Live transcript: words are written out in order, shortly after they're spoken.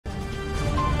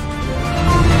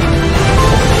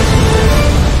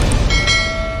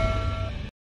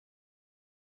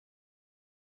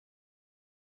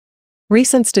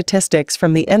Recent statistics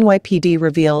from the NYPD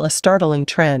reveal a startling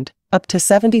trend. Up to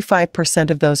 75%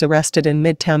 of those arrested in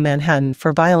Midtown Manhattan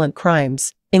for violent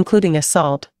crimes, including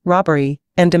assault, robbery,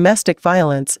 and domestic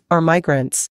violence, are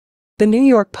migrants. The New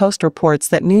York Post reports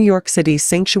that New York City's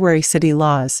sanctuary city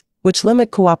laws, which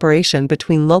limit cooperation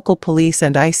between local police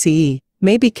and ICE,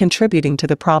 may be contributing to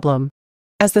the problem.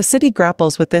 As the city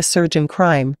grapples with this surge in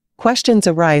crime, questions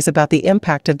arise about the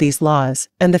impact of these laws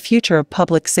and the future of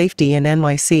public safety in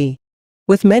NYC.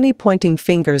 With many pointing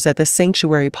fingers at the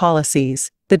sanctuary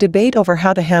policies, the debate over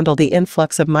how to handle the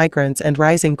influx of migrants and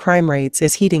rising crime rates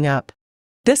is heating up.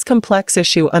 This complex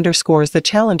issue underscores the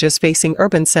challenges facing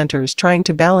urban centers trying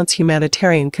to balance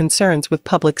humanitarian concerns with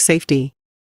public safety.